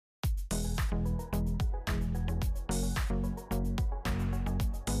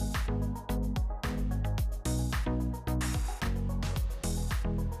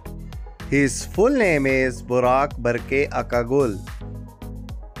His full name is Burak Berkay Akgul.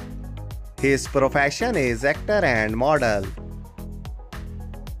 His profession is actor and model.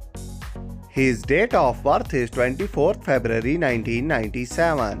 His date of birth is 24th February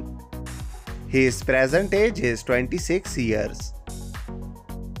 1997. His present age is 26 years.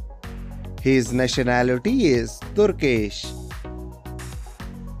 His nationality is Turkish.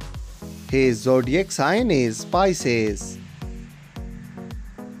 His zodiac sign is Pisces.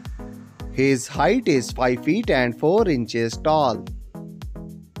 His height is 5 feet and 4 inches tall.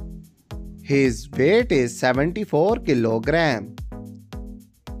 His weight is 74 kg.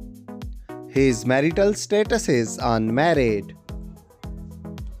 His marital status is unmarried.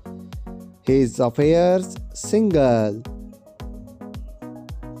 His affairs single.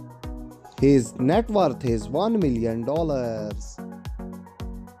 His net worth is $1 million.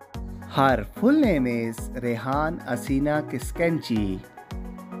 Her full name is Asena Keskinci.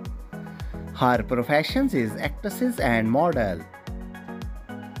 Her professions is actress and model.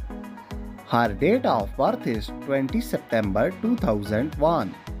 Her date of birth is 20 September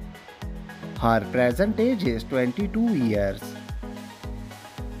 2001. Her present age is 22 years.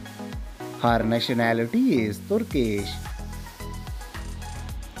 Her nationality is Turkish.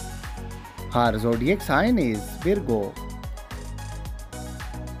 Her zodiac sign is Virgo.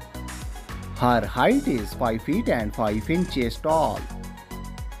 Her height is 5 feet and 5 inches tall.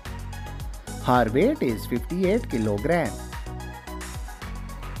 Her weight is 58 kg.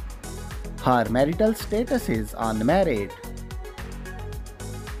 Her marital status is unmarried.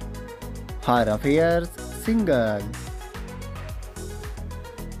 Her affairs single.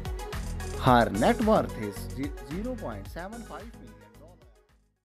 Her net worth is 0.75